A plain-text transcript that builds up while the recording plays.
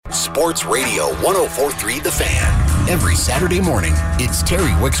Sports Radio 104.3 The Fan. Every Saturday morning, it's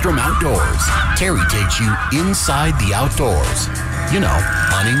Terry Wickstrom Outdoors. Terry takes you inside the outdoors. You know,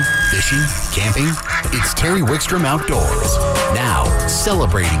 hunting, fishing, camping. It's Terry Wickstrom Outdoors. Now,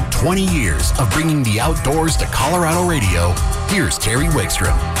 celebrating 20 years of bringing the outdoors to Colorado radio, here's Terry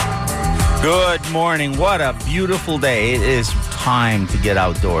Wickstrom. Good morning. What a beautiful day. It is time to get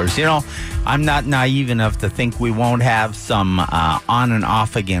outdoors. You know, I'm not naive enough to think we won't have some on and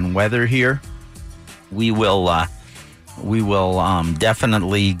off again weather here. We will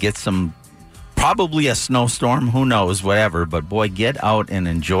definitely get some, probably a snowstorm, who knows, whatever. But boy, get out and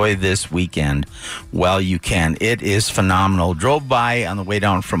enjoy this weekend while you can. It is phenomenal. Drove by on the way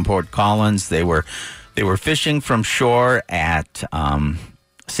down from Port Collins. They were fishing from shore at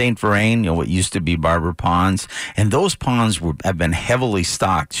St. Vrain, you know, what used to be Barber Ponds, and those ponds have been heavily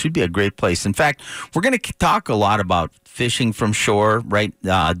stocked. Should be a great place. In fact, we're going to talk a lot about fishing from shore right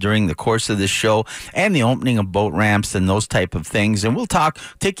during the course of this show, and the opening of boat ramps and those type of things. And we'll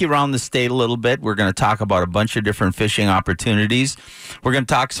take you around the state a little bit. We're going to talk about a bunch of different fishing opportunities. We're going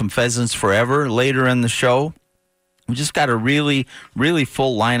to talk some Pheasants Forever later in the show. We just got a really, really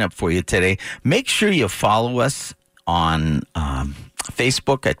full lineup for you today. Make sure you follow us on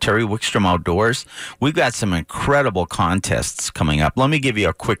Facebook at Terry Wickstrom Outdoors. We've got some incredible contests coming up. Let me give you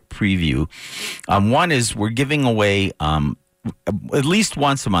a quick preview. One is we're giving away, at least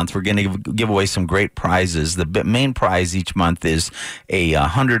once a month, we're going to give away some great prizes. The main prize each month is a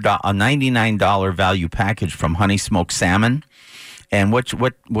 $99 value package from Honey Smoked Salmon. And what's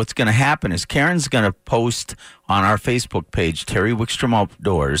going to happen is Karen's going to post on our Facebook page, Terry Wickstrom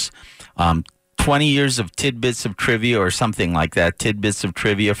Outdoors, 20 years of tidbits of trivia or something like that, tidbits of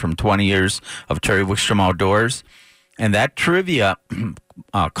trivia from 20 years of Terry Wickstrom Outdoors. And that trivia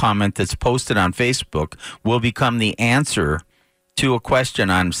comment that's posted on Facebook will become the answer to a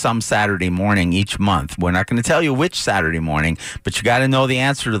question on some Saturday morning each month. We're not going to tell you which Saturday morning, but you got to know the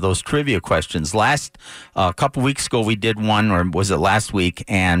answer to those trivia questions. A couple weeks ago, we did one, or was it last week?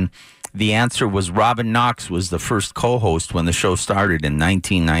 And the answer was Robin Knox was the first co-host when the show started in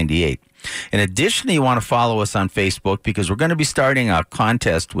 1998. In addition, you want to follow us on Facebook because we're going to be starting a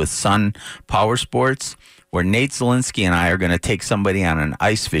contest with Sun Power Sports where Nate Zielinski and I are going to take somebody on an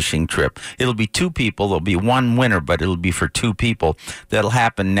ice fishing trip. It'll be two people. There'll be one winner, but it'll be for two people. That'll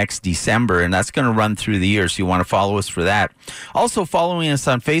happen next December, and that's going to run through the year, so you want to follow us for that. Also, following us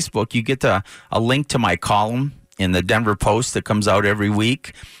on Facebook, you get a link to my column in the Denver Post that comes out every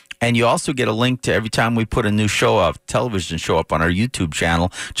week. And you also get a link to every time we put a new show up, television show up on our YouTube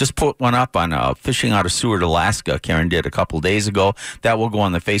channel. Just put one up on Fishing Out of Seward, Alaska. Karen did a couple days ago. That will go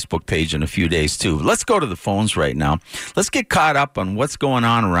on the Facebook page in a few days, too. Let's go to the phones right now. Let's get caught up on what's going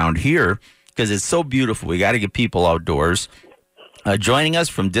on around here because it's so beautiful. We got to get people outdoors. Joining us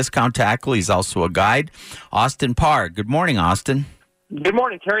from Discount Tackle, he's also a guide, Austin Parr. Good morning, Austin. Good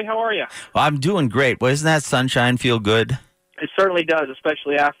morning, Terry. How are you? Well, I'm doing great. Well, doesn't that sunshine feel good? It certainly does,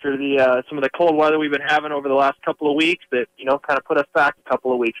 especially after some of the cold weather we've been having over the last couple of weeks that, kind of put us back a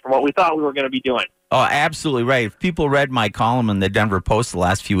couple of weeks from what we thought we were going to be doing. Oh, absolutely right. If people read my column in the Denver Post the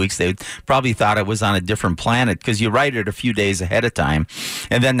last few weeks, they probably thought I was on a different planet because you write it a few days ahead of time,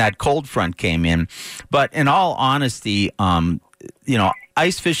 and then that cold front came in. But in all honesty,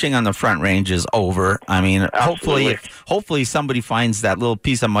 ice fishing on the Front Range is over. I mean, hopefully somebody finds that little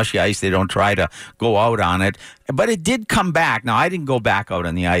piece of mushy ice. They don't try to go out on it. But it did come back. Now, I didn't go back out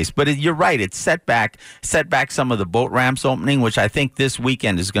on the ice, but you're right. It set back some of the boat ramps opening, which I think this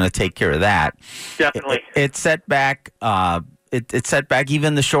weekend is going to take care of that. Definitely. It set back... It set back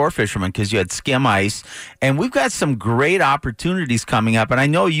even the shore fishermen because you had skim ice. And we've got some great opportunities coming up. And I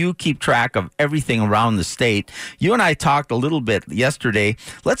know you keep track of everything around the state. You and I talked a little bit yesterday.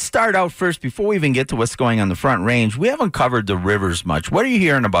 Let's start out first before we even get to what's going on the Front Range. We haven't covered the rivers much. What are you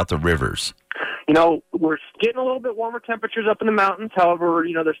hearing about the rivers? We're getting a little bit warmer temperatures up in the mountains. However,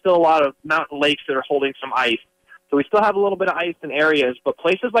 there's still a lot of mountain lakes that are holding some ice. So we still have a little bit of ice in areas. But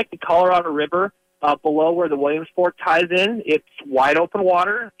places like the Colorado River, below where the Williams Fork ties in, it's wide open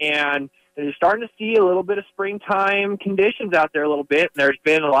water, and you're starting to see a little bit of springtime conditions out there a little bit. There's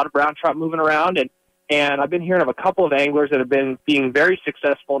been a lot of brown trout moving around, and I've been hearing of a couple of anglers that have been being very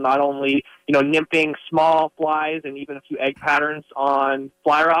successful, not only, nymphing small flies and even a few egg patterns on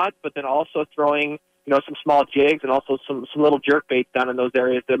fly rods, but then also throwing, some small jigs and also some little jerk baits down in those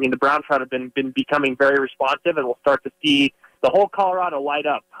areas. I mean, the brown trout have been becoming very responsive, and we'll start to see the whole Colorado light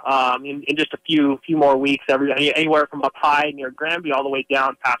up in just a few more weeks, anywhere from up high near Granby all the way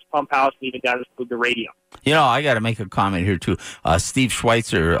down past Pump House and even down to the radio. I got to make a comment here, too. Steve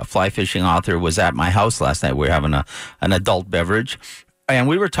Schweitzer, a fly fishing author, was at my house last night. We were having an adult beverage. And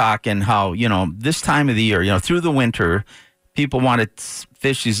we were talking how, this time of the year, through the winter, people want to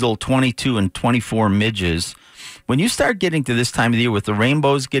fish these little 22 and 24 midges. When you start getting to this time of the year with the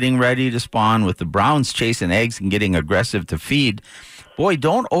rainbows getting ready to spawn, with the browns chasing eggs and getting aggressive to feed, boy,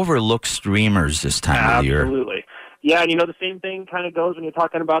 don't overlook streamers this time of the year. Absolutely. Yeah, and the same thing kind of goes when you're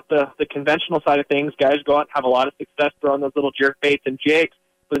talking about the conventional side of things. Guys go out and have a lot of success throwing those little jerk baits and jigs.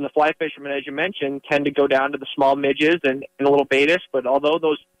 But then the fly fishermen, as you mentioned, tend to go down to the small midges and a little baitis. But although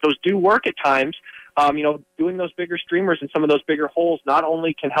those do work at times, doing those bigger streamers and some of those bigger holes not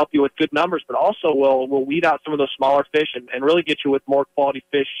only can help you with good numbers, but also will weed out some of those smaller fish and really get you with more quality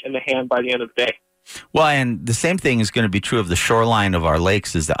fish in the hand by the end of the day. Well, and the same thing is going to be true of the shoreline of our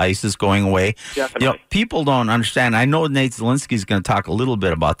lakes as the ice is going away. Definitely. People don't understand. I know Nate Zielinski is going to talk a little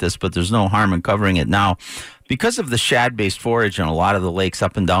bit about this, but there's no harm in covering it now. Because of the shad-based forage in a lot of the lakes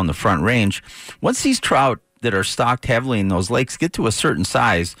up and down the Front Range, once these trout that are stocked heavily in those lakes get to a certain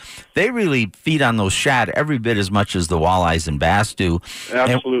size, they really feed on those shad every bit as much as the walleyes and bass do.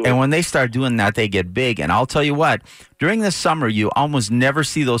 Absolutely. And when they start doing that, they get big. And I'll tell you what, during the summer, you almost never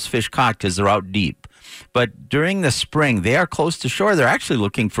see those fish caught because they're out deep. But during the spring, they are close to shore. They're actually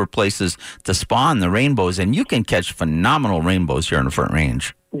looking for places to spawn the rainbows, and you can catch phenomenal rainbows here in the Front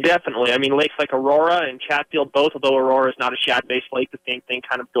Range. Definitely. I mean, lakes like Aurora and Chatfield, both, although Aurora is not a shad-based lake, the same thing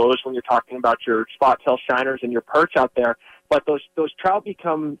kind of goes when you're talking about your spot-tail shiners and your perch out there. But those trout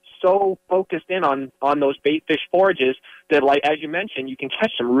become so focused in on those bait fish forages that, like as you mentioned, you can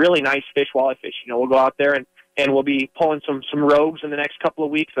catch some really nice fish, walleye fish. We'll go out there and we'll be pulling some rogues in the next couple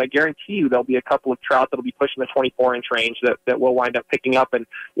of weeks. I guarantee you there'll be a couple of trout that'll be pushing the 24-inch range that we'll wind up picking up. And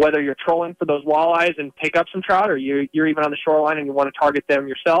whether you're trolling for those walleyes and pick up some trout, or you're even on the shoreline and you want to target them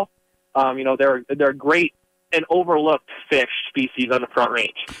yourself, they're a great and overlooked fish species on the Front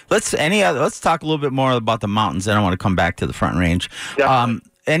Range. Let's talk a little bit more about the mountains, then I want to come back to the Front Range.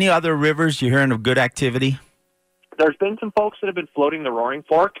 Any other rivers you're hearing of good activity? There's been some folks that have been floating the Roaring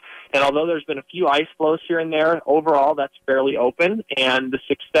Fork, and although there's been a few ice flows here and there, overall that's fairly open, and the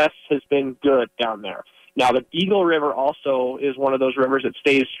success has been good down there. Now, the Eagle River also is one of those rivers that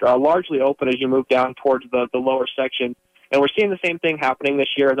stays largely open as you move down towards the lower section, and we're seeing the same thing happening this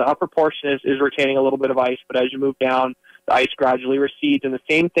year. The upper portion is retaining a little bit of ice, but as you move down, the ice gradually recedes, and the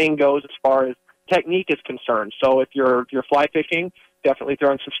same thing goes as far as technique is concerned. So if you're fly fishing, definitely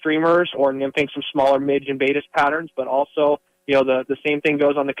throwing some streamers or nymphing some smaller midge and baitis patterns, but also, the same thing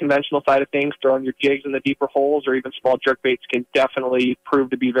goes on the conventional side of things. Throwing your jigs in the deeper holes or even small jerk baits can definitely prove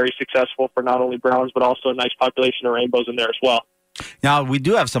to be very successful for not only browns, but also a nice population of rainbows in there as well. Now, we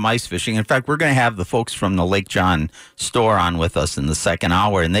do have some ice fishing. In fact, we're going to have the folks from the Lake John store on with us in the second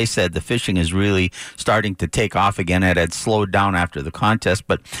hour, and they said the fishing is really starting to take off again. It had slowed down after the contest,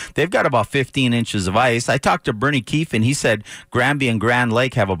 but they've got about 15 inches of ice. I talked to Bernie Keefe, and he said Granby and Grand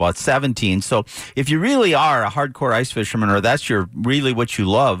Lake have about 17. So if you really are a hardcore ice fisherman, or that's really what you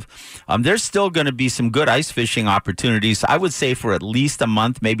love, there's still going to be some good ice fishing opportunities, I would say, for at least a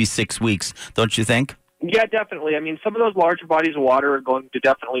month, maybe 6 weeks. Don't you think? Yeah, definitely. I mean, some of those larger bodies of water are going to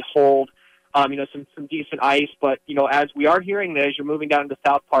definitely hold, some decent ice. But, as we are hearing that as you're moving down to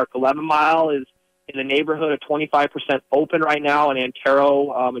South Park, 11 Mile is in the neighborhood of 25% open right now. And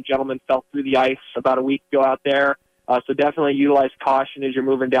Antero, a gentleman fell through the ice about a week ago out there. So definitely utilize caution as you're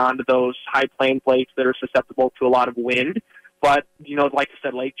moving down to those high plains lakes that are susceptible to a lot of wind. But, like I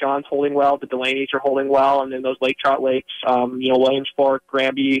said, Lake John's holding well, the Delaney's are holding well, and then those lake trout lakes, Williams Fork,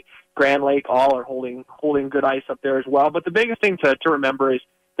 Granby, Grand Lake, all are holding good ice up there as well. But the biggest thing to remember is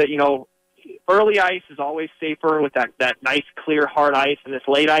that, early ice is always safer with that nice, clear, hard ice. And this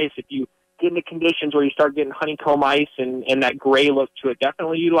late ice, if you get into conditions where you start getting honeycomb ice and that gray look to it,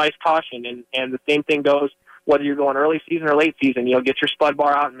 definitely utilize caution. And the same thing goes whether you're going early season or late season. Get your spud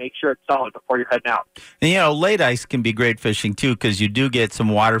bar out and make sure it's solid before you're heading out. And, late ice can be great fishing, too, because you do get some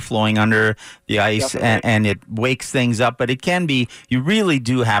water flowing under the ice and it wakes things up. But it can be, you really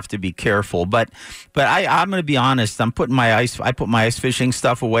do have to be careful. But I'm going to be honest. I put my ice fishing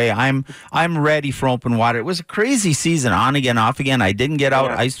stuff away. I'm ready for open water. It was a crazy season, on again, off again. I didn't get out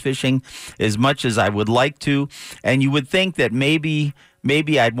ice fishing as much as I would like to. And you would think that maybe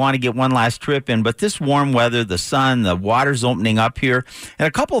I'd want to get one last trip in, but this warm weather, the sun, the water's opening up here, and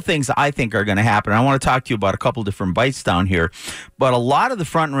a couple of things I think are going to happen. I want to talk to you about a couple different bites down here, but a lot of the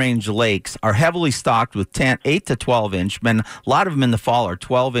Front Range lakes are heavily stocked with 8 to 12-inch, and a lot of them in the fall are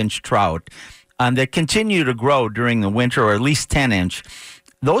 12-inch trout that continue to grow during the winter, or at least 10-inch.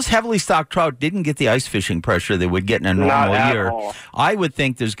 Those heavily stocked trout didn't get the ice fishing pressure they would get in a normal year. All. I would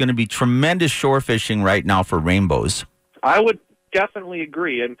think there's going to be tremendous shore fishing right now for rainbows. I would definitely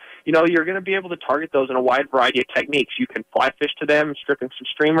agree. And, you're going to be able to target those in a wide variety of techniques. You can fly fish to them, stripping some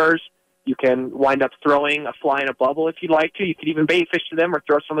streamers. You can wind up throwing a fly in a bubble if you'd like to. You could even bait fish to them or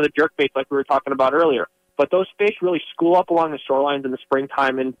throw some of the jerk baits like we were talking about earlier. But those fish really school up along the shorelines in the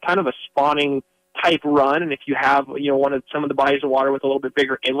springtime in kind of a spawning type run. And if you have, some of the bodies of water with a little bit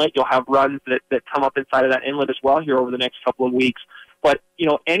bigger inlet, you'll have runs that come up inside of that inlet as well here over the next couple of weeks. But,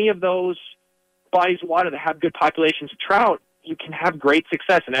 any of those bodies of water that have good populations of trout, you can have great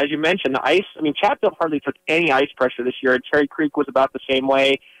success. And as you mentioned, the ice, Chatfield hardly took any ice pressure this year. Cherry Creek was about the same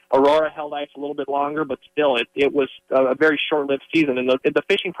way. Aurora held ice a little bit longer, but still, it was a very short-lived season, and the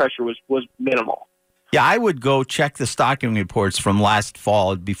fishing pressure was minimal. Yeah, I would go check the stocking reports from last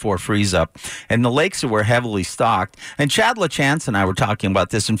fall before freeze-up, and the lakes were heavily stocked. And Chad LaChance and I were talking about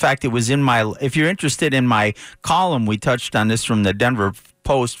this. In fact, it was if you're interested in my column, we touched on this from the Denver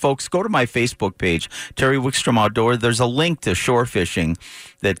Post. Folks, go to my Facebook page, Terry Wickstrom Outdoor. There's a link to shore fishing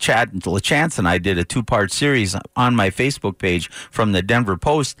that Chad LaChance and I did a 2-part series on my Facebook page from the Denver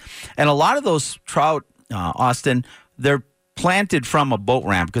Post. And a lot of those trout, Austin, they're planted from a boat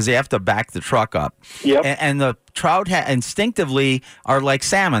ramp because they have to back the truck up. Yep. And the trout instinctively are like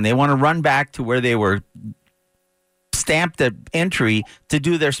salmon. They want to run back to where they were stamped at entry to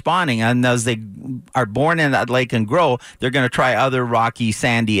do their spawning. And as they are born in that lake and grow, they're going to try other rocky,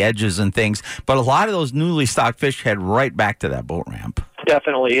 sandy edges and things. But a lot of those newly stocked fish head right back to that boat ramp.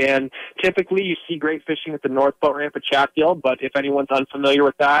 Definitely, and typically you see great fishing at the North Boat Ramp at Chatfield, but if anyone's unfamiliar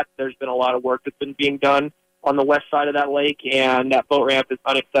with that, there's been a lot of work that's been being done on the west side of that lake, and that boat ramp is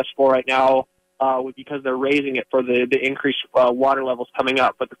unaccessible right now because they're raising it for the increased water levels coming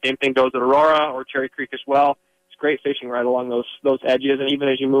up. But the same thing goes at Aurora or Cherry Creek as well. It's great fishing right along those edges, and even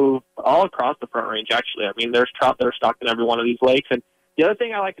as you move all across the Front Range, actually. There's trout that are stocked in every one of these lakes. And the other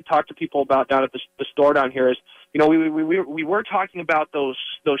thing I like to talk to people about down at the store down here is, we were talking about those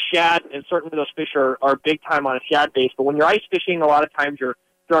shad, and certainly those fish are big time on a shad base. But when you're ice fishing, a lot of times you're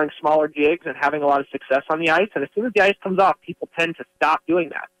throwing smaller jigs and having a lot of success on the ice. And as soon as the ice comes off, people tend to stop doing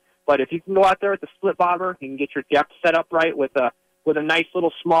that. But if you can go out there with a split bobber, you can get your depth set up right with a nice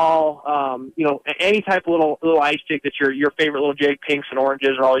little small, any type of little ice jig that's your favorite little jig. Pinks and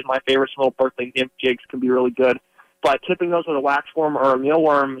oranges are always my favorites. Some little Berkeley nymph jigs can be really good. But tipping those with a waxworm or a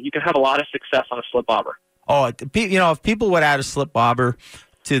mealworm, you can have a lot of success on a slip bobber. Oh, if people would add a slip bobber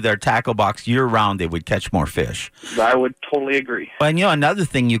to their tackle box year-round, they would catch more fish. I would totally agree. And another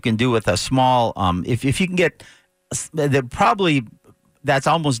thing you can do with a small, if you can get, that's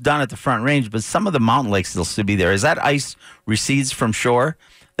almost done at the Front Range, but some of the mountain lakes will still be there. As that ice recedes from shore,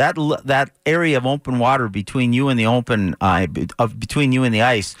 that area of open water between you and the between you and the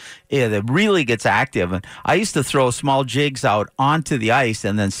ice, that really gets active. And I used to throw small jigs out onto the ice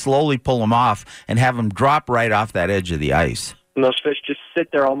and then slowly pull them off and have them drop right off that edge of the ice. And those fish just sit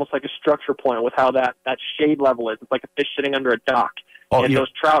there almost like a structure point with how that shade level is. It's like a fish sitting under a dock. And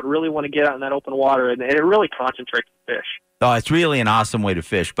those trout really want to get out in that open water, and it really concentrates the fish. Oh, it's really an awesome way to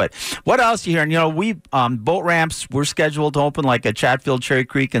fish. But what else you hearing? We boat ramps were scheduled to open like at Chatfield, Cherry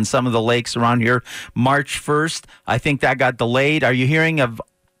Creek, and some of the lakes around here March 1st. I think that got delayed. Are you hearing of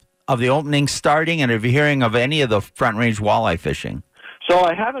the opening starting, and are you hearing of any of the Front Range walleye fishing? So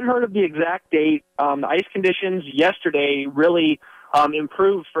I haven't heard of the exact date. The ice conditions yesterday really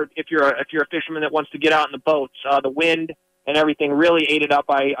improved for if you're a fisherman that wants to get out in the boats. The wind and everything really ate it up.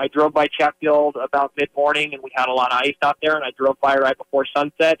 I drove by Chatfield about mid-morning, and we had a lot of ice out there, and I drove by right before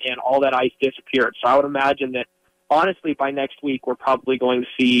sunset, and all that ice disappeared. So I would imagine that, honestly, by next week, we're probably going to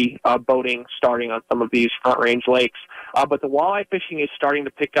see boating starting on some of these Front Range lakes. But the walleye fishing is starting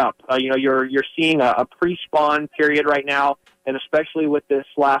to pick up. You're seeing a pre-spawn period right now, and especially with this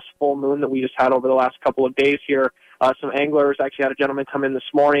last full moon that we just had over the last couple of days here, some anglers actually had a gentleman come in this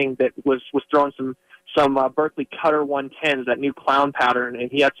morning that was throwing some Berkeley Cutter 110s, that new clown pattern, and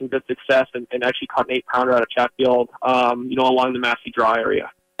he had some good success and actually caught an 8-pounder out of Chatfield, along the Massey Draw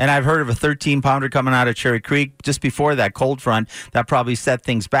area. And I've heard of a 13-pounder coming out of Cherry Creek just before that cold front. That probably set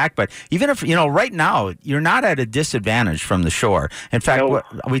things back. But even if, right now, you're not at a disadvantage from the shore. In fact,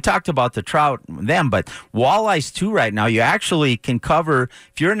 we talked about the trout then, but walleyes too right now. You actually can cover,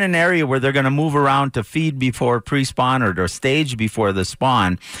 if you're in an area where they're going to move around to feed before pre-spawn or to stage before the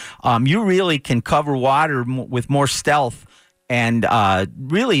spawn, you really can cover water with more stealth and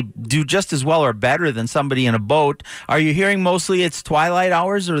really do just as well or better than somebody in a boat. Are you hearing mostly it's twilight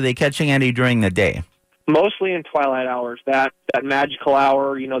hours, or are they catching any during the day? Mostly in twilight hours. That magical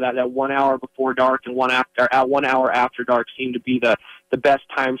hour, that 1 hour before dark and 1 hour after dark seem to be the best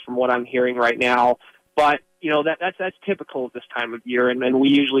times from what I'm hearing right now. But that's typical of this time of year, and we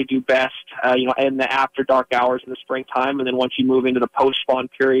usually do best, in the after dark hours in the springtime, and then once you move into the post-spawn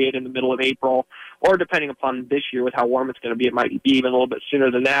period in the middle of April, or depending upon this year with how warm it's going to be, it might be even a little bit sooner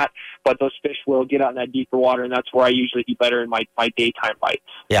than that, but those fish will get out in that deeper water, and that's where I usually do better in my daytime bites.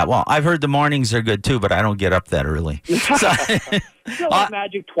 Yeah, well, I've heard the mornings are good too, but I don't get up that early. Still like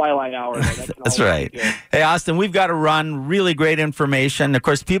magic twilight hour. That's right. Hey, Austin, we've got to run. Really great information. Of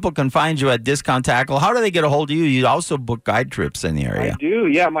course, people can find you at Discount Tackle. How do they get a hold of you? You also book guide trips in the area. I do,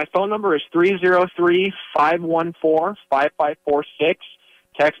 yeah. My phone number is 303-514-5546.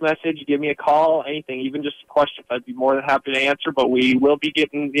 Text message, give me a call, anything, even just questions. I'd be more than happy to answer, but we will be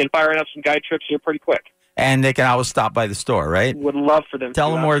firing up some guide trips here pretty quick. And they can always stop by the store, right? Would love for them to.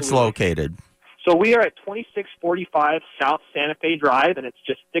 Tell them where it's located. So we are at 2645 South Santa Fe Drive, and it's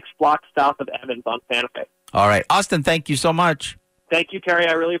just 6 blocks south of Evans on Santa Fe. All right. Austin, thank you so much. Thank you, Terry.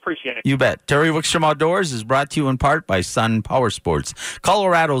 I really appreciate it. You bet. Terry Wickstrom Outdoors is brought to you in part by Sun Power Sports,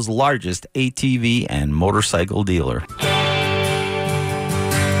 Colorado's largest ATV and motorcycle dealer.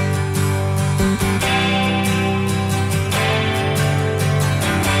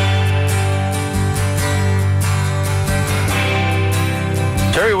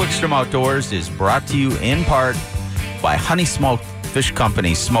 Terry Wickstrom Outdoors is brought to you in part by Honey Smoked Fish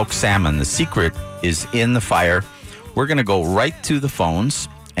Company Smoked Salmon. The secret is in the fire. We're going to go right to the phones.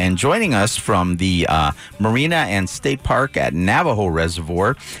 And joining us from the Marina and State Park at Navajo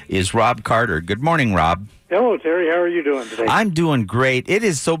Reservoir is Rob Carter. Good morning, Rob. Hello, Terry. How are you doing today? I'm doing great. It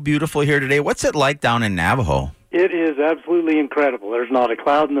is so beautiful here today. What's it like down in Navajo? It is absolutely incredible. There's not a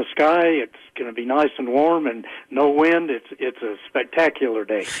cloud in the sky. It's going to be nice and warm and no wind. It's a spectacular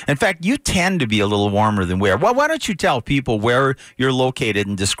day. In fact, you tend to be a little warmer than we are. Well, why don't you tell people where you're located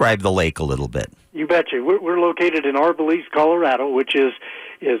and describe the lake a little bit? You betcha. We're located in Arbalise, Colorado, which is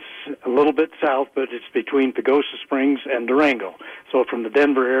a little bit south, but it's between Pagosa Springs and Durango. So from the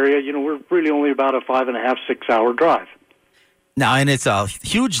Denver area, we're really only about a 5.5, 6 hour drive. Now, and it's a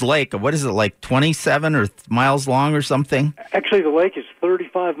huge lake. What is it, like 27 or miles long or something? Actually, the lake is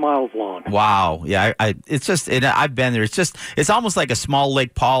 35 miles long. Wow. Yeah, I've been there. It's almost like a small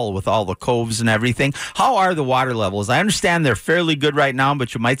Lake Powell with all the coves and everything. How are the water levels? I understand they're fairly good right now,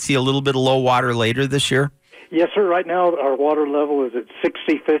 but you might see a little bit of low water later this year. Yes, sir. Right now, our water level is at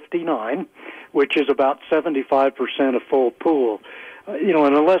 6059, which is about 75% of full pool.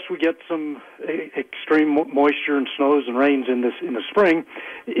 And unless we get some extreme moisture and snows and rains in the spring,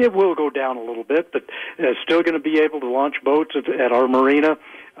 it will go down a little bit, but still going to be able to launch boats at our marina.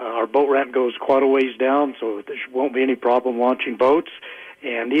 Our boat ramp goes quite a ways down, so there won't be any problem launching boats.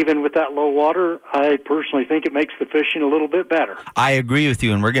 And even with that low water, I personally think it makes the fishing a little bit better. I agree with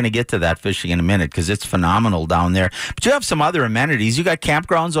you, and we're going to get to that fishing in a minute because it's phenomenal down there. But you have some other amenities. You got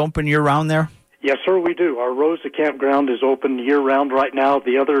campgrounds open year-round there? Yes, sir, we do. Our Rosa campground is open year-round right now.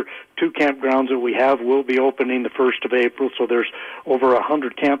 The other 2 campgrounds that we have will be opening the 1st of April, so there's over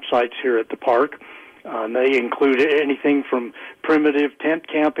 100 campsites here at the park. And they include anything from primitive tent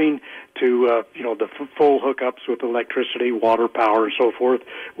camping to, the full hookups with electricity, water, power, and so forth.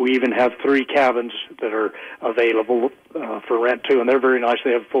 We even have 3 cabins that are available for rent, too, and they're very nice.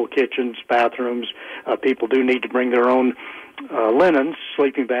 They have full kitchens, bathrooms. People do need to bring their own linens,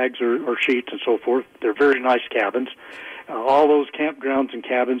 sleeping bags or sheets and so forth. They're very nice cabins. All those campgrounds and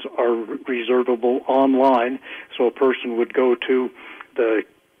cabins are reservable online, so a person would go to the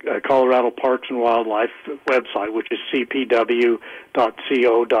Colorado Parks and Wildlife website, which is cpw.co.us,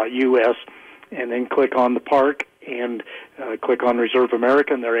 and then click on the park and click on Reserve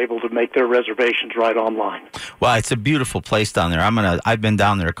America, and they're able to make their reservations right online. Well, it's a beautiful place down there. I've been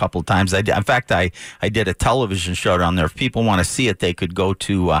down there a couple of times. In fact, I did a television show down there. If people want to see it, they could go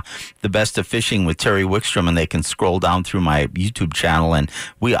to The Best of Fishing with Terry Wickstrom, and they can scroll down through my YouTube channel, and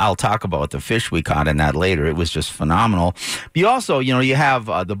I'll talk about the fish we caught in that later. It was just phenomenal. But you also, you have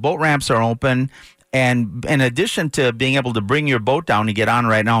the boat ramps are open. And in addition to being able to bring your boat down and get on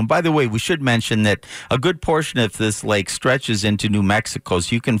right now, and by the way, we should mention that a good portion of this lake stretches into New Mexico,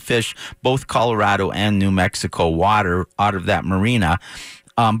 so you can fish both Colorado and New Mexico water out of that marina.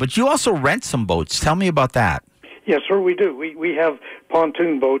 But you also rent some boats. Tell me about that. Yes, sir, we do. We have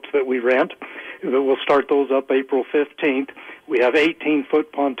pontoon boats that we rent. We'll start those up April 15th. We have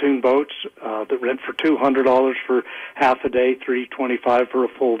 18-foot pontoon boats that rent for $200 for half a day, $325 for a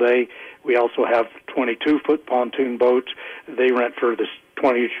full day. We also have 22-foot pontoon boats. They rent for this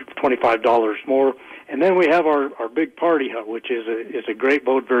 $25 more. And then we have our big party hut, which is a great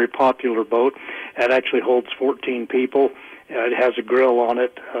boat, very popular boat. It actually holds 14 people. It has a grill on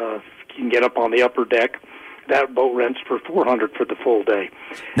it. You can get up on the upper deck. that boat rents for $400 for the full day.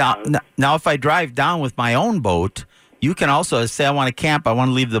 Now, if I drive down with my own boat, you can also say I want to camp, I want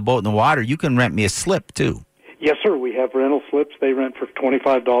to leave the boat in the water. You can rent me a slip too. Yes, sir. We have rental slips. They rent for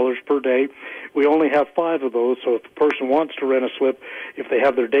 $25 per day. We only have 5 of those, so if a person wants to rent a slip, if they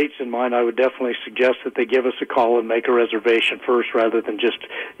have their dates in mind, I would definitely suggest that they give us a call and make a reservation first rather than just,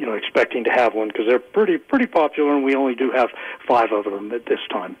 expecting to have one, because they're pretty popular, and we only do have 5 of them at this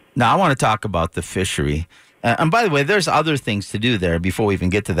time. Now, I want to talk about the fishery. And by the way, there's other things to do there before we even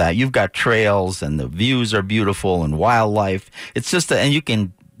get to that. You've got trails, and the views are beautiful, and wildlife. It's just, and you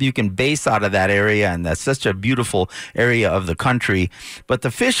can base out of that area, and that's such a beautiful area of the country. But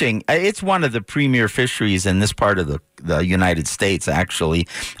the fishing, it's one of the premier fisheries in this part of the United States, actually.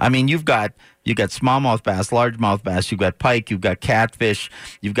 I mean, you've got smallmouth bass, largemouth bass, you've got pike, you've got catfish,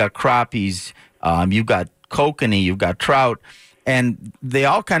 you've got crappies, you've got kokanee, you've got trout. And they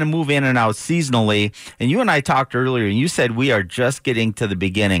all kind of move in and out seasonally. And you and I talked earlier, and you said we are just getting to the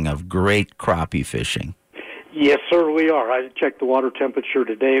beginning of great crappie fishing. Yes, sir, we are. I checked the water temperature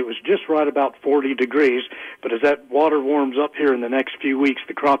today. It was just right about 40 degrees. But as that water warms up here in the next few weeks,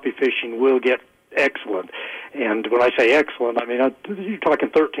 the crappie fishing will get excellent. And when I say excellent, I mean, you're talking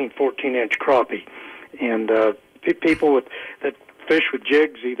 13, 14-inch crappie. And people that fish with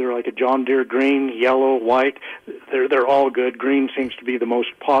jigs, either like a John Deere green, yellow, white, they're all good. Green seems to be the most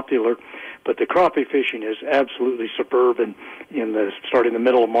popular. But the crappie fishing is absolutely superb starting the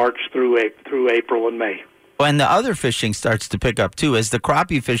middle of March through April and May. And the other fishing starts to pick up, too. As the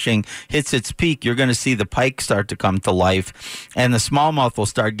crappie fishing hits its peak, you're going to see the pike start to come to life, and the smallmouth will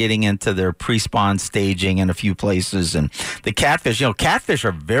start getting into their pre-spawn staging in a few places. And the catfish, catfish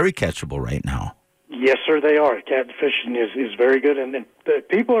are very catchable right now. Yes, sir, they are. Catfishing is very good, and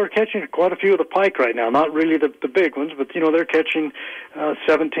people are catching quite a few of the pike right now. Not really the big ones, but they're catching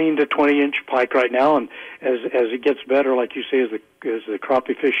 17 to 20-inch pike right now. And as it gets better, like you say, as the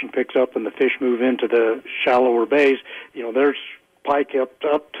crappie fishing picks up and the fish move into the shallower bays, there's pike up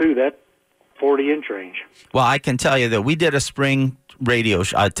to that 40-inch range. Well, I can tell you that we did a spring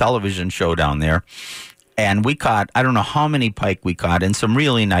television show down there. And we caught, I don't know how many pike we caught, and some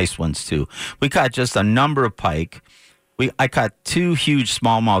really nice ones, too. We caught just a number of pike. I caught 2 huge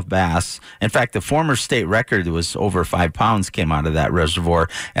smallmouth bass. In fact, the former state record was over 5 pounds came out of that reservoir.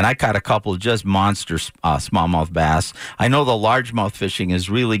 And I caught a couple just monster smallmouth bass. I know the largemouth fishing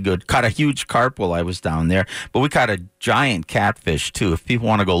is really good. Caught a huge carp while I was down there. But we caught a giant catfish, too. If people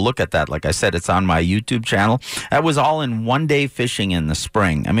want to go look at that, like I said, it's on my YouTube channel. That was all in one-day fishing in the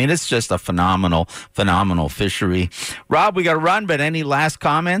spring. I mean, it's just a phenomenal, phenomenal fishery. Rob, we got to run, but any last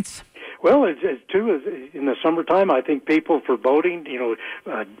comments? Well, too, in the summertime, I think people for boating,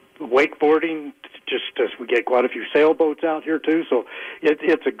 wakeboarding, we get quite a few sailboats out here, too. So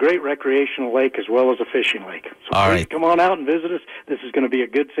it's a great recreational lake as well as a fishing lake. So please come on out and visit us. This is going to be a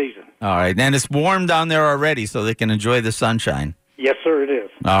good season. All right. And it's warm down there already, so they can enjoy the sunshine. Yes, sir, it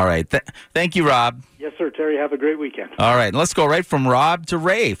is. All right. Thank you, Rob. Yes, sir, Terry. Have a great weekend. All right. Let's go right from Rob to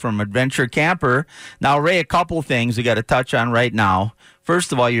Ray from Adventure Camper. Now, Ray, a couple things we got to touch on right now.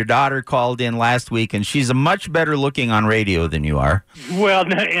 First of all, your daughter called in last week, and she's much better looking on radio than you are. Well,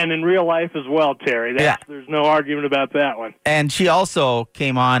 and in real life as well, Terry. There's no argument about that one. And she also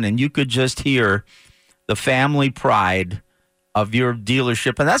came on, and you could just hear the family pride of your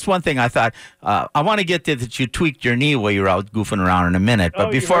dealership. And that's one thing I thought, I want to get to that you tweaked your knee while you were out goofing around in a minute.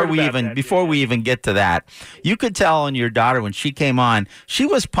 But before we even get to that, you could tell in your daughter when she came on, she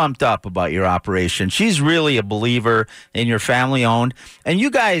was pumped up about your operation. She's really a believer in your family owned. And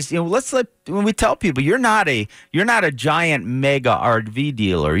you guys, when we tell people you're not a giant mega RV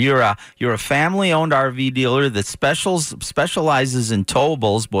dealer. You're a family owned RV dealer that specializes in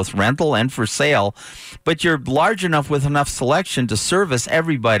towables, both rental and for sale. But you're large enough with enough selection to service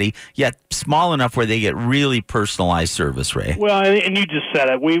everybody, yet small enough where they get really personalized service, Ray. Well, and you just said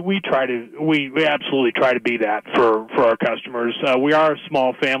it. We absolutely try to be that for our customers. We are a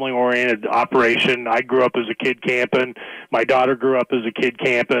small family oriented operation. I grew up as a kid camping. My daughter grew up as a kid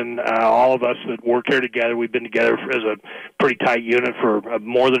camping. All of us that work here together, we've been together as a pretty tight unit for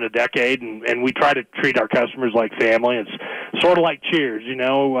more than a decade, and we try to treat our customers like family. It's sort of like Cheers,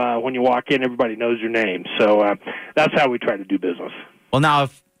 when you walk in, everybody knows your name. So that's how we try to do business. Well, now,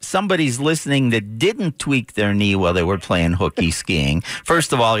 if somebody's listening that didn't tweak their knee while they were playing hooky skiing,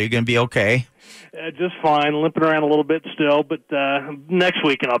 first of all, you're going to be okay? Just fine, limping around a little bit still, but next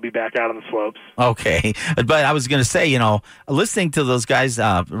week and I'll be back out on the slopes. Okay, but I was going to say, listening to those guys,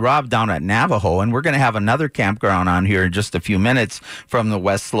 Rob down at Navajo, and we're going to have another campground on here in just a few minutes from the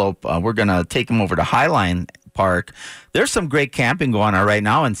West Slope. We're going to take them over to Highline Park. There's some great camping going on right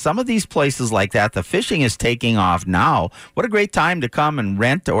now, and some of these places like that, the fishing is taking off now. What a great time to come and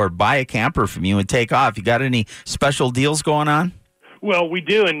rent or buy a camper from you and take off. You got any special deals going on? Well, we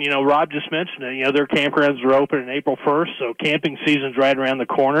do, and, Rob just mentioned it. Their campgrounds are open on April 1st, so camping season's right around the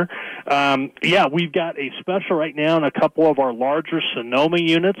corner. We've got a special right now in a couple of our larger Sonoma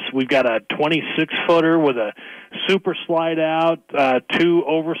units. We've got a 26-footer with a super slide-out, 2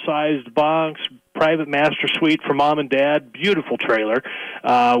 oversized bunks, private master suite for mom and dad, beautiful trailer,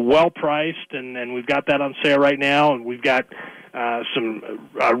 well-priced, and we've got that on sale right now, and we've got some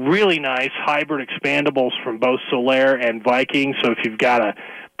really nice hybrid expandables from both Solaire and Viking. So if you've got a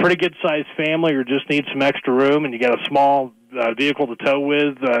pretty good-sized family or just need some extra room and you got a small vehicle to tow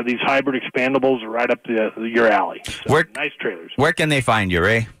with, these hybrid expandables are right up your alley. So, nice trailers. Where can they find you,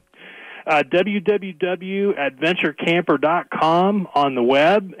 Ray? www.adventurecamper.com on the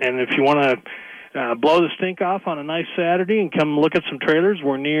web. And if you want to blow the stink off on a nice Saturday and come look at some trailers,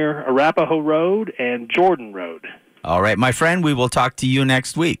 we're near Arapahoe Road and Jordan Road. All right, my friend, we will talk to you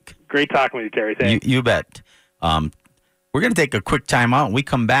next week. Great talking with you, Terry. Thanks. You bet. We're going to take a quick time out. When we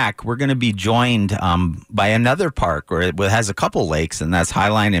come back, we're going to be joined by another park where it has a couple lakes, and that's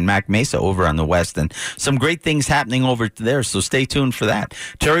Highline and Mac Mesa over on the west, and some great things happening over there, so stay tuned for that.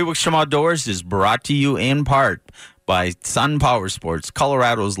 Terry Wickstrom Outdoors is brought to you in part by Sun Power Sports,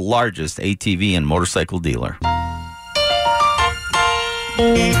 Colorado's largest ATV and motorcycle dealer.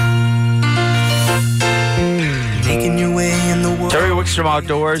 Terry Wickstrom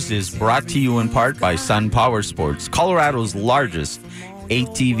Outdoors is brought to you in part by Sun Power Sports, Colorado's largest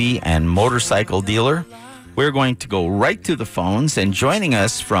ATV and motorcycle dealer. We're going to go right to the phones, and joining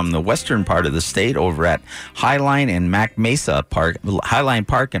us from the western part of the state over at Highline and Mac Mesa Park, Highline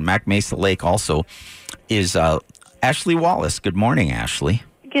Park and Mac Mesa Lake also, is Ashley Wallace. Good morning, Ashley.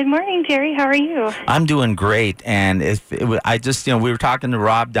 Good morning, Jerry. How are you? I'm doing great, and we were talking to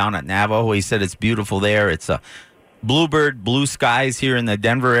Rob down at Navajo. He said it's beautiful there. It's a bluebird, blue skies here in the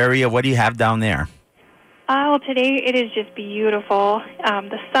Denver area. What do you have down there? Well, today it is just beautiful.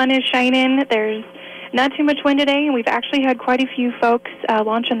 The sun is shining. There's not too much wind today, and we've actually had quite a few folks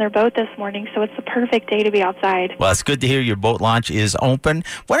launch on their boat this morning, so it's the perfect day to be outside. Well, it's good to hear your boat launch is open.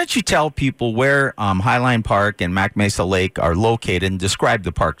 Why don't you tell people where Highline Park and Mac Mesa Lake are located, and describe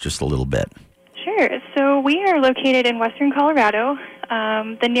the park just a little bit? Sure. So we are located in western Colorado.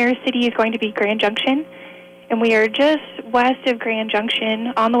 The nearest city is going to be Grand Junction, and we are just west of Grand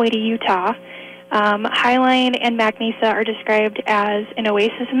Junction on the way to Utah. Highline and Mac Mesa are described as an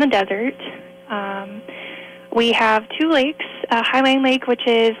oasis in the desert. We have 2 lakes, Highline Lake, which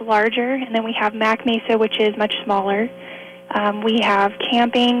is larger, and then we have Mac Mesa, which is much smaller. We have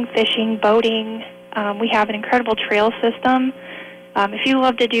camping, fishing, boating. We have an incredible trail system. If you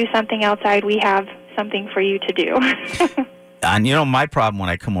love to do something outside, we have something for you to do. And my problem when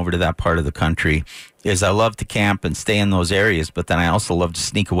I come over to that part of the country is I love to camp and stay in those areas, but then I also love to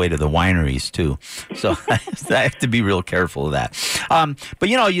sneak away to the wineries too. So I have to be real careful of that. But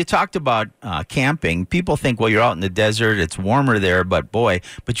you talked about camping. People think, well, you're out in the desert, it's warmer there,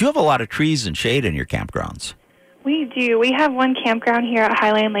 but you have a lot of trees and shade in your campgrounds. We do. We have one campground here at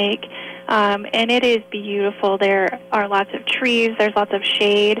Highline Lake, and it is beautiful. There are lots of trees. There's lots of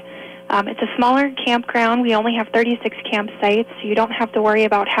shade. It's a smaller campground. We only have 36 campsites, so you don't have to worry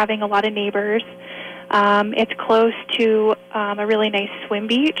about having a lot of neighbors. It's close to a really nice swim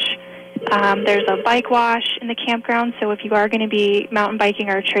beach. There's a bike wash in the campground, so if you are going to be mountain biking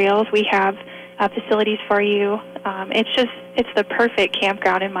our trails, we have facilities for you. It's the perfect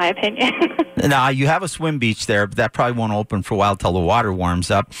campground, in my opinion. Now, you have a swim beach there, but that probably won't open for a while till the water warms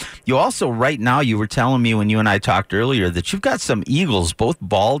up. You also, right now, you were telling me when you and I talked earlier that you've got some eagles, both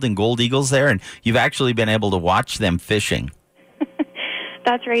bald and gold eagles there, and you've actually been able to watch them fishing.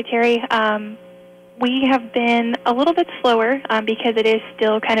 That's right, Terry. We have been a little bit slower because it is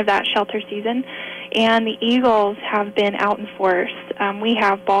still kind of that shelter season, and the eagles have been out in force. We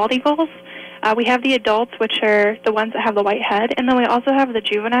have bald eagles. We have the adults, which are the ones that have the white head, and then we also have the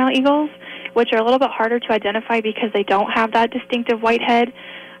juvenile eagles, which are a little bit harder to identify because they don't have that distinctive white head.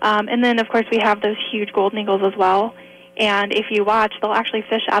 And then, of course, we have those huge golden eagles as well. And if you watch, they'll actually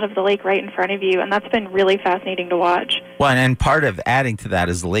fish out of the lake right in front of you, and that's been really fascinating to watch. Well, and part of adding to that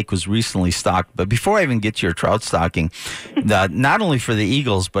is the lake was recently stocked. But before I even get to your trout stocking, not only for the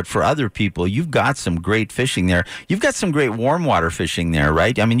eagles, but for other people, you've got some great fishing there. You've got some great warm water fishing there,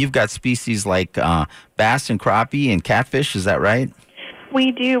 right? I mean, you've got species like bass and crappie and catfish. Is that right?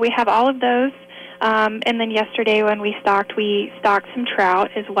 We do. We have all of those. And then yesterday when we stocked some trout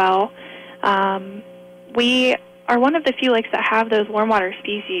as well. We are one of the few lakes that have those warm water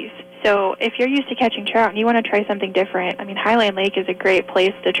species. So if you're used to catching trout and you want to try something different, I mean, Highline Lake is a great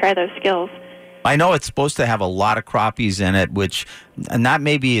place to try those skills. I know it's supposed to have a lot of crappies in it, which not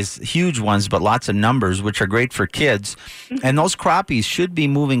maybe as huge ones, but lots of numbers, which are great for kids. And those crappies should be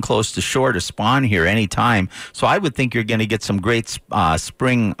moving close to shore to spawn here anytime. So I would think you're going to get some great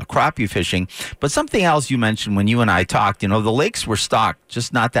spring crappie fishing. But something else you mentioned when you and I talked, the lakes were stocked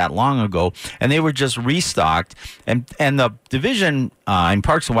just not that long ago, and they were just restocked. And the division in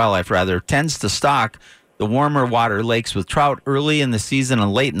Parks and Wildlife, rather, tends to stock the warmer water lakes with trout early in the season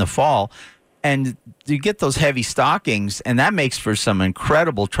and late in the fall. And you get those heavy stockings, and that makes for some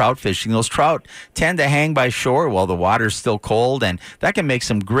incredible trout fishing. Those trout tend to hang by shore while the water's still cold, and that can make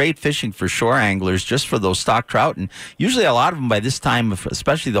some great fishing for shore anglers just for those stock trout. And usually a lot of them by this time,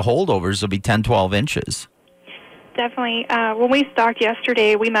 especially the holdovers, will be 10, 12 inches. Definitely. When we stocked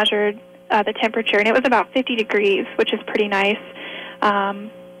yesterday, we measured the temperature, and it was about 50 degrees, which is pretty nice.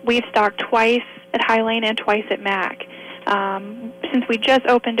 We've stocked twice at Highline and twice at Mac. Since we just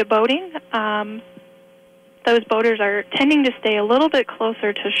opened to boating, those boaters are tending to stay a little bit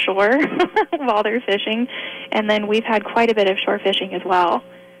closer to shore while they're fishing, and then we've had quite a bit of shore fishing as well.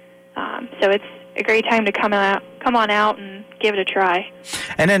 So it's a great time to come on out and give it a try.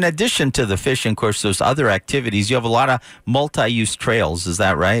 And in addition to the fishing, of course, there's other activities. You have a lot of multi-use trails, is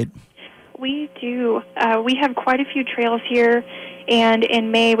that right? We do. We have quite a few trails here, and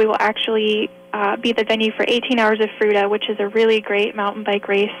in May we will actually be the venue for 18 Hours of Fruta, which is a really great mountain bike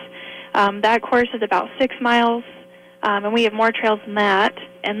race. That course is about 6 miles, and we have more trails than that.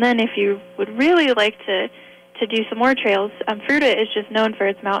 And then if you would really like to do some more trails, Fruta is just known for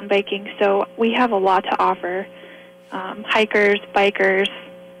its mountain biking, so we have a lot to offer. Hikers, bikers,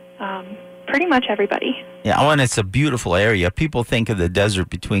 pretty much everybody. Yeah, and it's a beautiful area. People think of the desert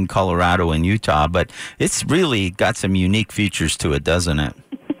between Colorado and Utah, but it's really got some unique features to it, doesn't it?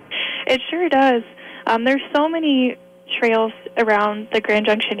 It sure does. There's so many trails around the Grand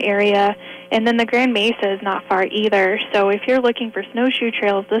Junction area, and then the Grand Mesa is not far either. So if you're looking for snowshoe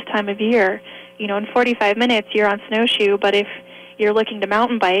trails this time of year, in 45 minutes you're on snowshoe, but if you're looking to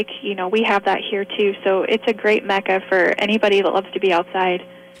mountain bike, we have that here too. So it's a great mecca for anybody that loves to be outside.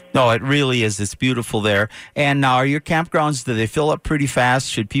 No, it really is. It's beautiful there. And now, are your campgrounds, do they fill up pretty fast?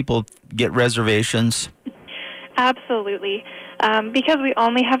 Should people get reservations? Absolutely. Because we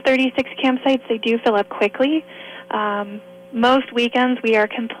only have 36 campsites, they do fill up quickly. Most weekends we are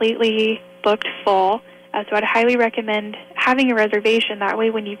completely booked full, so I'd highly recommend having a reservation. That way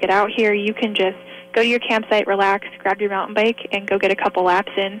when you get out here, you can just go to your campsite, relax, grab your mountain bike, and go get a couple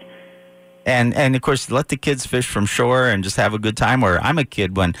laps in. And of course, let the kids fish from shore and just have a good time. Or I'm a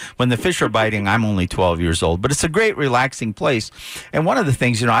kid when the fish are biting. I'm only 12 years old. But it's a great, relaxing place. And one of the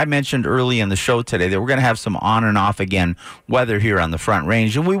things, I mentioned early in the show today that we're going to have some on and off again weather here on the Front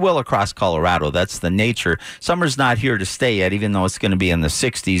Range. And we will across Colorado. That's the nature. Summer's not here to stay yet, even though it's going to be in the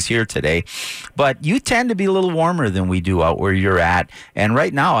 60s here today. But you tend to be a little warmer than we do out where you're at. And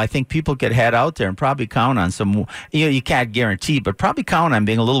right now, I think people could head out there and probably count on some, you can't guarantee, but probably count on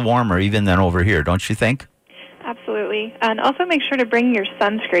being a little warmer even than over here, don't you think? Absolutely. And also make sure to bring your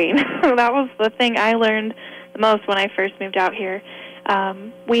sunscreen. That was the thing I learned the most when I first moved out here.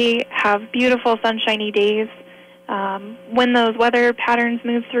 We have beautiful sunshiny days. When those weather patterns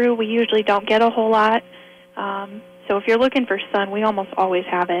move through, we usually don't get a whole lot. So if you're looking for sun, we almost always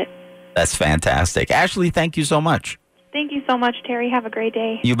have it. That's fantastic. Ashley, thank you so much. Thank you so much, Terry. Have a great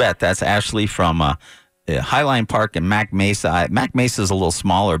day. You bet. That's Ashley from Highline Park and Mac Mesa. Mac Mesa is a little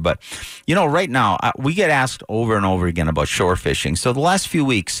smaller, but, right now we get asked over and over again about shore fishing. So the last few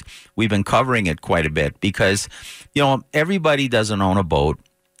weeks we've been covering it quite a bit because, everybody doesn't own a boat,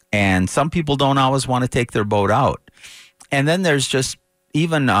 and some people don't always want to take their boat out. And then there's just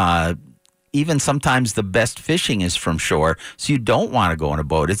even sometimes the best fishing is from shore, so you don't want to go on a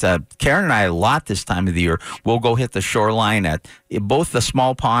boat. Karen and I a lot this time of the year. We'll go hit the shoreline at both the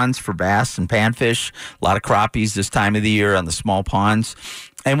small ponds for bass and panfish, a lot of crappies this time of the year on the small ponds,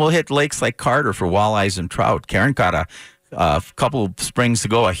 and we'll hit lakes like Carter for walleyes and trout. Karen caught a couple of springs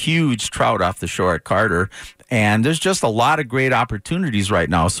ago, a huge trout off the shore at Carter, and there's just a lot of great opportunities right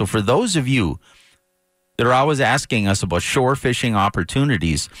now. So for those of you that are always asking us about shore fishing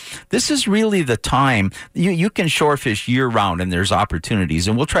opportunities, this is really the time. You can shore fish year-round, and there's opportunities,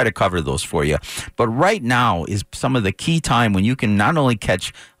 and we'll try to cover those for you. But right now is some of the key time when you can not only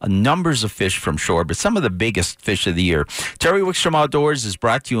catch numbers of fish from shore, but some of the biggest fish of the year. Terry Wickstrom Outdoors is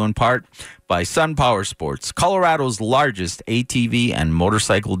brought to you in part by Sun Power Sports, Colorado's largest ATV and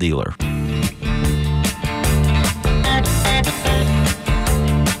motorcycle dealer.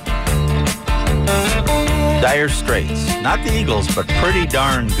 Dire Straits. Not the Eagles, but pretty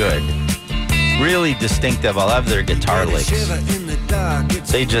darn good. Really distinctive. I love their guitar licks.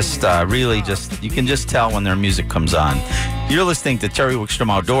 They just you can just tell when their music comes on. You're listening to Terry Wickstrom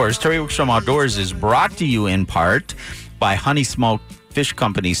Outdoors. Terry Wickstrom Outdoors is brought to you in part by Honey Smoked Fish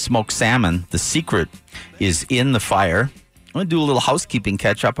Company's smoked salmon. The secret is in the fire. I'm going to do a little housekeeping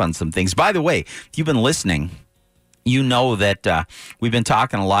catch up on some things. By the way, if you've been listening, you know that we've been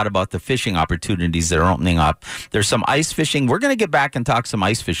talking a lot about the fishing opportunities that are opening up. There's some ice fishing. We're going to get back and talk some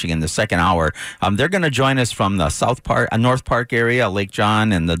ice fishing in the second hour. They're going to join us from the North Park area, Lake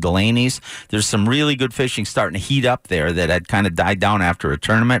John and the Delaney's. There's some really good fishing starting to heat up there that had kind of died down after a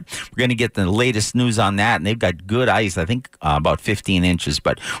tournament. We're going to get the latest news on that, and they've got good ice, I think about 15 inches.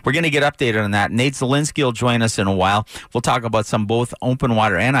 But we're going to get updated on that. Nate Zielinski will join us in a while. We'll talk about some both open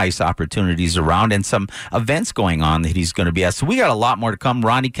water and ice opportunities around and some events going on that he's going to be at. So we got a lot more to come.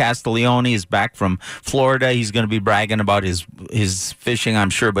 Ronnie Castiglione is back from Florida. He's going to be bragging about his fishing, I'm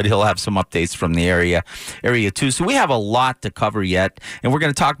sure, but he'll have some updates from the area too. So we have a lot to cover yet, and we're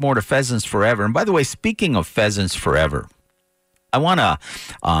going to talk more to Pheasants Forever. And by the way, speaking of Pheasants Forever, I want to,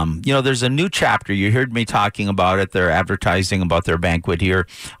 there's a new chapter. You heard me talking about it. They're advertising about their banquet here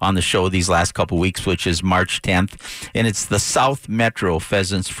on the show these last couple of weeks, which is March 10th. And it's the South Metro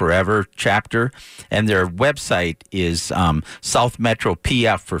Pheasants Forever chapter. And their website is South Metro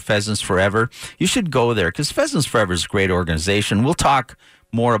PF for Pheasants Forever. You should go there because Pheasants Forever is a great organization. We'll talk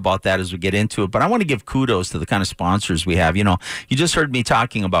more about that as we get into it, but I want to give kudos to the kind of sponsors we have. You know, you just heard me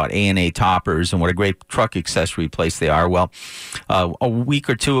talking about A&A Toppers and what a great truck accessory place they are. Well, a week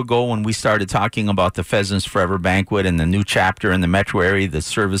or two ago when we started talking about the Pheasants Forever banquet and the new chapter in the metro area that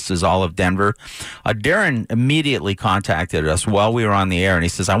services all of Denver, Darren immediately contacted us while we were on the air, and he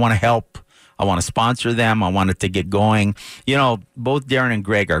says, I want to help. I want to sponsor them. I want it to get going. You know, both Darren and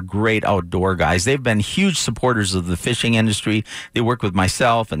Greg are great outdoor guys. They've been huge supporters of the fishing industry. They work with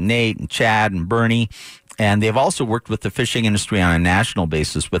myself and Nate and Chad and Bernie. And they've also worked with the fishing industry on a national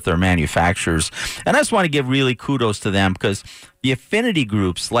basis with their manufacturers. And I just want to give really kudos to them because the affinity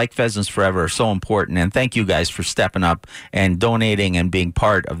groups like Pheasants Forever are so important. And thank you guys for stepping up and donating and being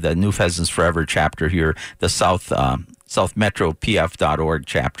part of the new Pheasants Forever chapter here, the SouthMetroPF.org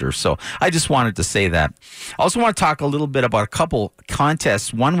chapter. So I just wanted to say that. I also want to talk a little bit about a couple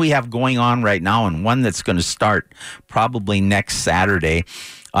contests, one we have going on right now and one that's going to start probably next Saturday.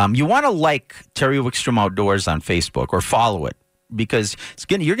 You want to like Terry Wickstrom Outdoors on Facebook or follow it because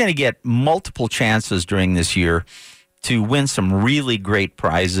you're going to get multiple chances during this year to win some really great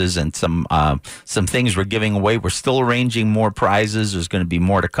prizes and some things we're giving away. We're still arranging more prizes. There's going to be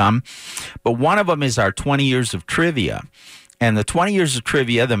more to come. But one of them is our 20 Years of Trivia. And the 20 Years of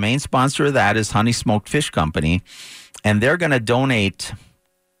Trivia, the main sponsor of that is Honey Smoked Fish Company. And they're going to donate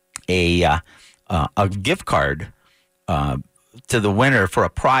a gift card to the winner for a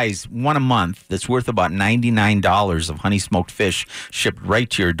prize, one a month, that's worth about $99 of honey smoked fish shipped right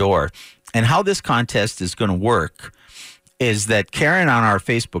to your door. And how this contest is going to work is that Karen on our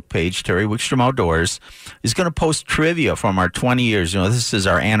Facebook page, Terry Wickstrom Outdoors, is going to post trivia from our 20 years. You know, this is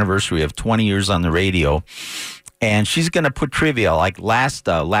our anniversary of 20 years on the radio. And she's going to put trivia, like last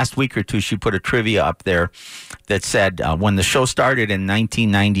week or two, she put a trivia up there that said when the show started in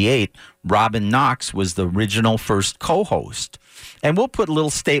 1998, Robin Knox was the original first co-host. And we'll put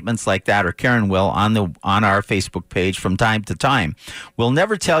little statements like that, or Karen will, on our Facebook page from time to time. We'll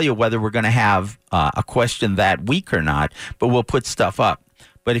never tell you whether we're going to have a question that week or not, but we'll put stuff up.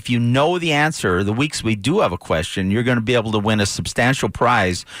 But if you know the answer, the weeks we do have a question, you're going to be able to win a substantial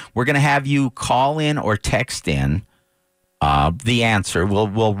prize. We're going to have you call in or text in the answer.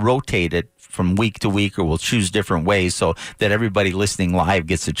 We'll rotate it from week to week, or we'll choose different ways so that everybody listening live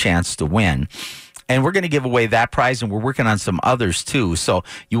gets a chance to win. And we're going to give away that prize, and we're working on some others too. So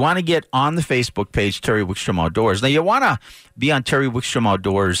you want to get on the Facebook page, Terry Wickstrom Outdoors. Now, you want to be on Terry Wickstrom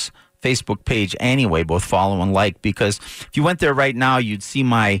Outdoors' Facebook page anyway, both follow and like, because if you went there right now, you'd see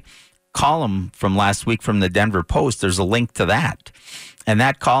my column from last week from the Denver Post. There's a link to that. And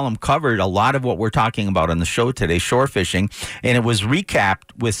that column covered a lot of what we're talking about on the show today, shore fishing. And it was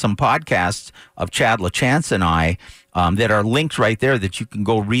recapped with some podcasts of Chad LaChance and I that are linked right there that you can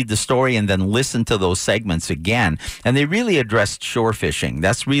go read the story and then listen to those segments again. And they really addressed shore fishing.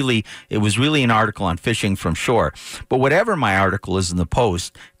 It was really an article on fishing from shore. But whatever my article is in the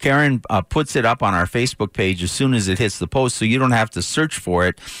Post, Karen puts it up on our Facebook page as soon as it hits the Post, so you don't have to search for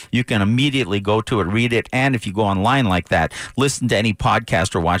it. You can immediately go to it, read it, and if you go online like that, listen to any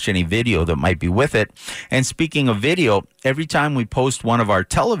podcast or watch any video that might be with it. And speaking of video, every time we post one of our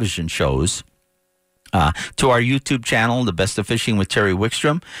television shows to our YouTube channel, The Best of Fishing with Terry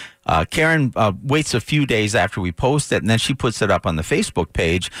Wickstrom, Karen waits a few days after we post it, and then she puts it up on the Facebook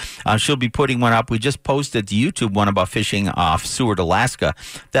page. She'll be putting one up. We just posted the YouTube one about fishing off Seward, Alaska.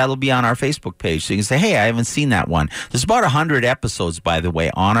 That'll be on our Facebook page. So you can say, hey, I haven't seen that one. There's about 100 episodes, by the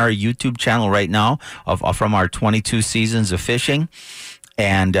way, on our YouTube channel right now from our 22 seasons of fishing.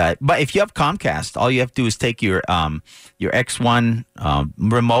 And but if you have Comcast, all you have to do is take your X1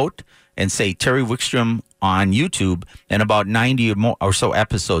 remote and say Terry Wickstrom on YouTube, and about 90 or so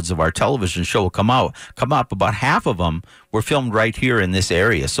episodes of our television show will come up. About half of them were filmed right here in this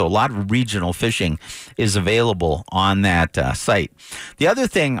area. So a lot of regional fishing is available on that site. The other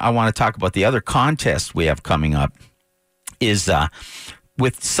thing I want to talk about, the other contest we have coming up, is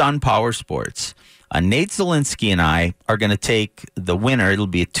with Sun Power Sports. Nate Zielinski and I are going to take the winner. It'll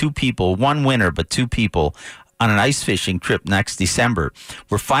be one winner, but two people on an ice fishing trip next December.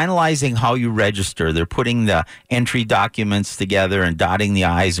 We're finalizing how you register. They're putting the entry documents together and dotting the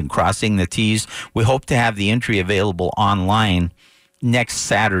I's and crossing the T's. We hope to have the entry available online next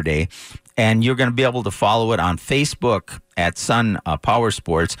Saturday. And you're going to be able to follow it on Facebook at Sun Power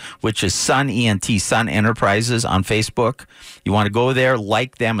Sports, which is Sun ENT, Sun Enterprises on Facebook. You want to go there,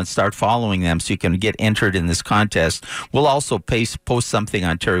 like them, and start following them so you can get entered in this contest. We'll also post something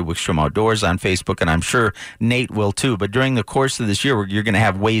on Terry Wickstrom Outdoors on Facebook, and I'm sure Nate will too. But during the course of this year, you're going to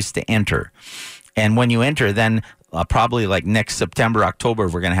have ways to enter. And when you enter, then probably like next September, October,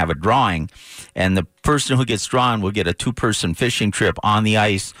 we're going to have a drawing. And the person who gets drawn will get a 2-person fishing trip on the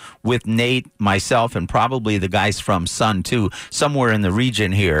ice with Nate, myself, and probably the guys from Sun, too, somewhere in the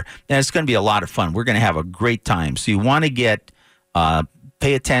region here. And it's going to be a lot of fun. We're going to have a great time. So you want to get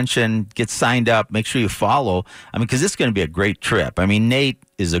pay attention, get signed up, make sure you follow. I mean, because it's going to be a great trip. I mean, Nate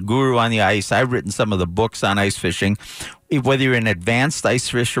is a guru on the ice. I've written some of the books on ice fishing. Whether you're an advanced ice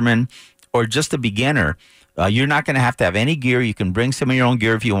fisherman or just a beginner, you're not going to have any gear. You can bring some of your own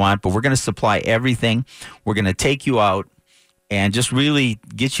gear if you want, but we're going to supply everything. We're going to take you out and just really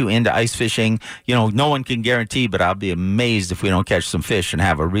get you into ice fishing. You know, no one can guarantee, but I'll be amazed if we don't catch some fish and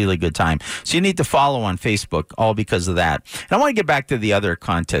have a really good time. So you need to follow on Facebook, all because of that. And I want to get back to the other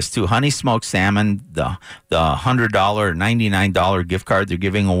contest, too. Honey Smoked Salmon, the $100, $99 gift card they're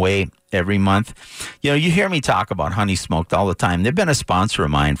giving away every month. You know, you hear me talk about Honey Smoked all the time. They've been a sponsor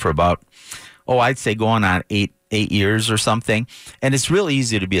of mine for about, I'd say going on eight years or something. And it's really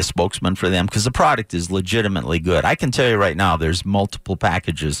easy to be a spokesman for them because the product is legitimately good. I can tell you right now, there's multiple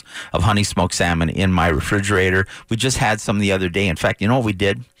packages of Honey Smoked Salmon in my refrigerator. We just had some the other day. In fact, you know what we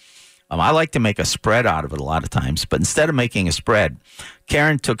did? I like to make a spread out of it a lot of times. But instead of making a spread,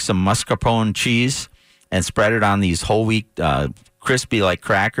 Karen took some mascarpone cheese and spread it on these whole wheat crispy like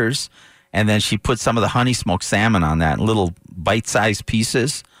crackers. And then she put some of the Honey Smoked Salmon on that in little bite-sized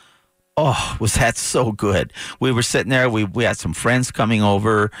pieces. Oh, was that so good. We were sitting there. We had some friends coming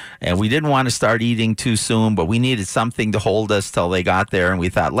over, and we didn't want to start eating too soon, but we needed something to hold us till they got there. And we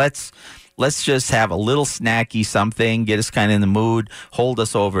thought, let's just have a little snacky something, get us kind of in the mood, hold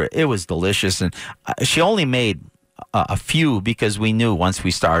us over. It was delicious. And she only made a few because we knew once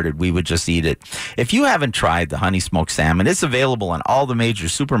we started, we would just eat it. If you haven't tried the Honey Smoked Salmon, it's available in all the major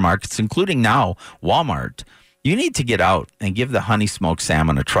supermarkets, including now Walmart. You need to get out and give the Honey Smoked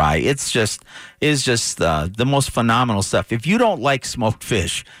Salmon a try. It's just the most phenomenal stuff. If you don't like smoked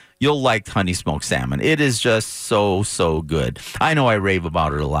fish, you'll like Honey Smoked Salmon. It is just so, so good. I know I rave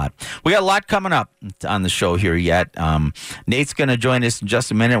about it a lot. We got a lot coming up on the show here yet. Nate's going to join us in just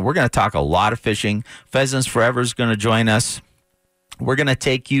a minute. We're going to talk a lot of fishing. Pheasants Forever is going to join us. We're going to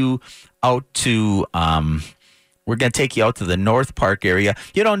take you out to... We're going to take you out to the North Park area.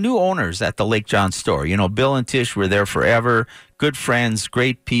 You know, new owners at the Lake John store. You know, Bill and Tish were there forever. Good friends,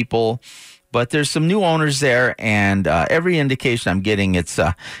 great people. But there's some new owners there, and every indication I'm getting, it's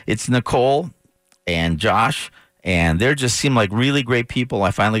Nicole and Josh, and they just seem like really great people.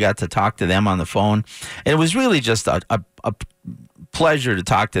 I finally got to talk to them on the phone. And it was really just a pleasure to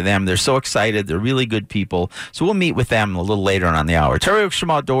talk to them. They're so excited. They're really good people. So we'll meet with them a little later on the hour. Terry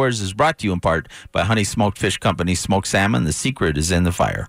Wickstrom Outdoors is brought to you in part by Honey Smoked Fish Company Smoked Salmon. The secret is in the fire.